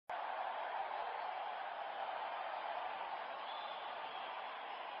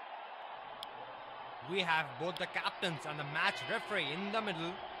We have both the captains and the match referee in the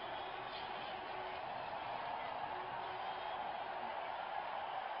middle.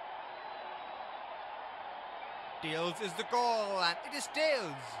 Tails is the call, and it is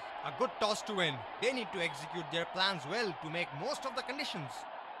tails. A good toss to win. They need to execute their plans well to make most of the conditions.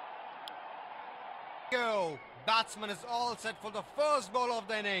 Go! Batsman is all set for the first ball of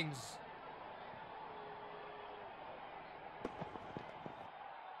the innings.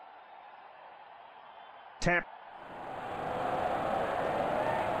 Tap.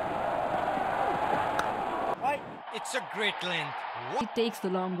 It's a great length. He takes the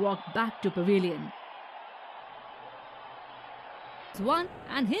long walk back to pavilion. One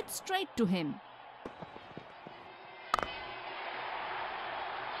and hits straight to him.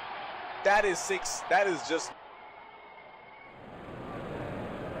 That is 6. That is just...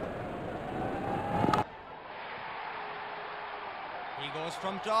 He goes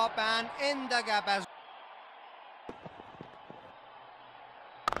from top and in the gap as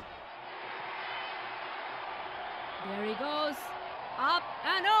There he goes. Up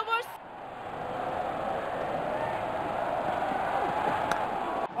and over.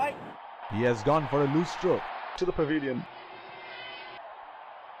 He has gone for a loose stroke to the pavilion.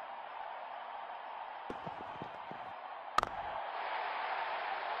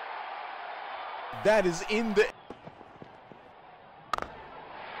 That is in the...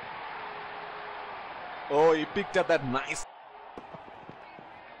 Oh, he picked up that nice...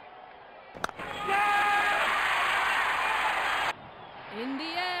 In the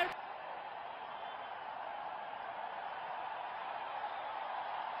air.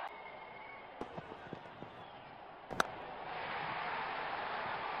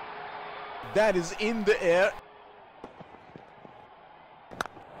 That is in the air.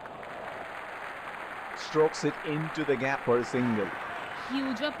 Strokes it into the gap for a single.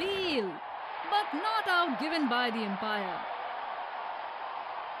 Huge appeal, but not out given by the umpire.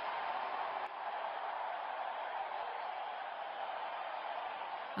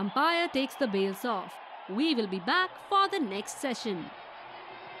 Umpire takes the bails off. We will be back for the next session.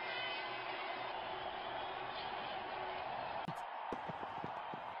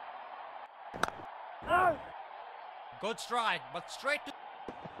 good strike, but straight to...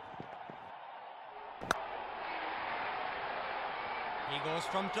 He goes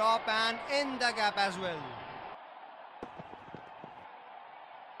from top and in the gap as well.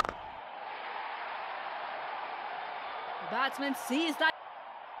 The batsman sees that.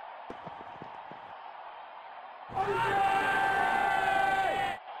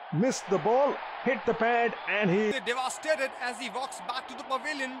 Missed the ball, hit the pad, and he... Devastated as he walks back to the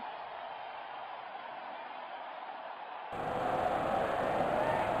pavilion.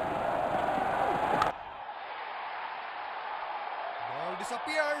 Ball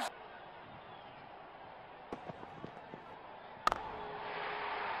disappears.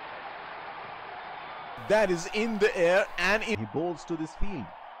 That is in the air and he bowls to this field.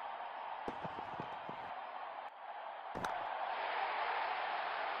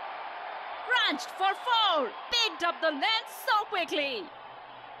 Crunched for 4. Picked up the length so quickly.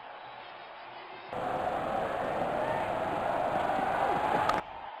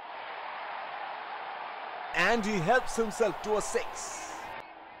 And he helps himself to a 6.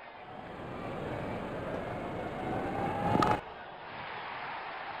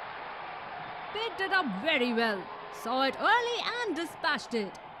 Picked it up very well. Saw it early and dispatched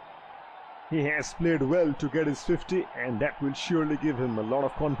it. He has played well to get his 50, and that will surely give him a lot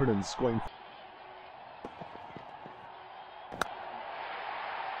of confidence going forward.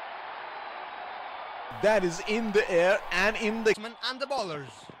 That is in the air and in the... And the bowlers.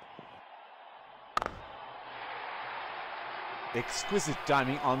 Exquisite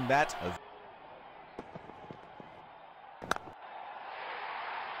timing on that.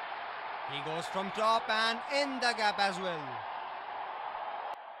 He goes from top and in the gap as well.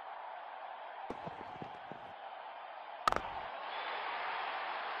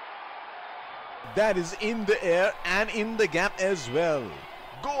 That is in the air and in the gap as well.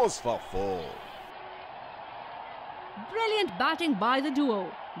 Goes for 4. Brilliant batting by the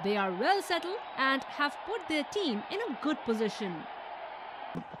duo. They are well settled and have put their team in a good position.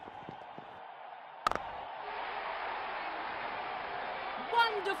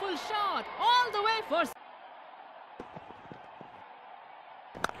 Wonderful shot all the way for...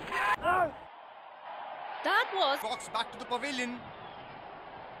 That was... Walks back to the pavilion.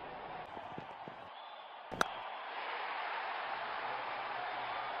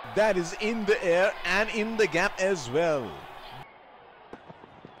 That is in the air and in the gap as well.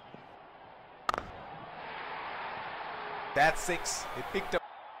 That's 6. He picked up.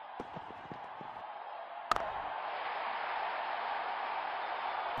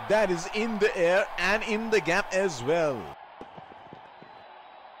 That is in the air and in the gap as well.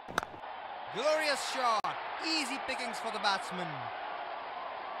 Glorious shot. Easy pickings for the batsman.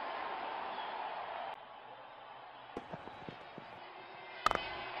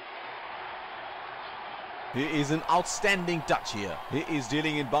 He is an outstanding touch here. He is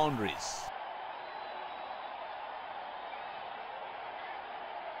dealing in boundaries.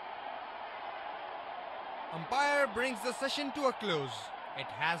 Umpire brings the session to a close. It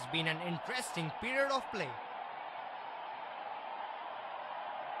has been an interesting period of play.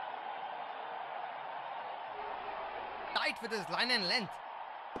 Tight with his line and length.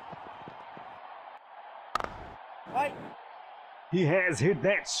 He has hit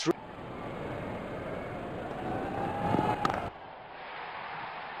that straight.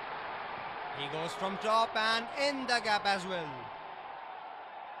 He goes from top and in the gap as well.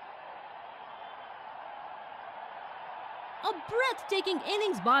 A breathtaking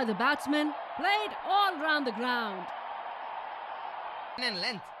innings by the batsman, played all round the ground. And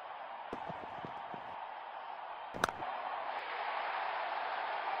length.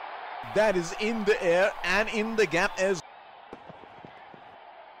 That is in the air and in the gap as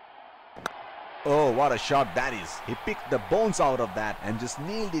Oh, what a shot that is. He picked the bones out of that and just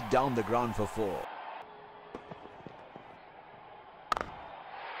nailed it down the ground for 4.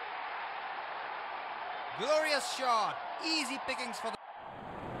 Glorious shot. Easy pickings for the...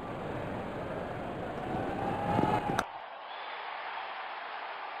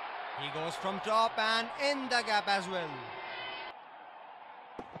 He goes from top and in the gap as well.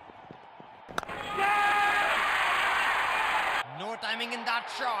 No timing in that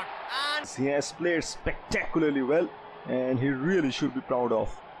shot. And He has played spectacularly well and he really should be proud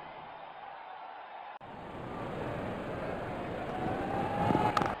of.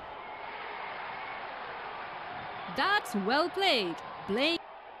 That's well played. Playing.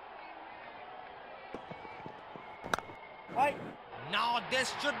 now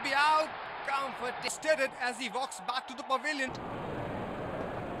this should be out. Comfort stated as he walks back to the pavilion.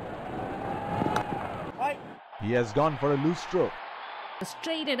 He has gone for a loose stroke.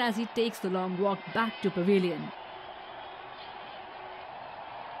 Frustrated as he takes the long walk back to pavilion.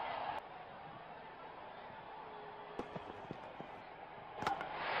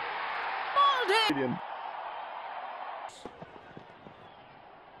 Bowled in.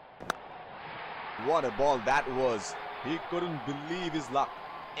 What a ball that was. He couldn't believe his luck.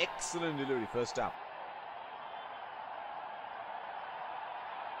 Excellent delivery first up.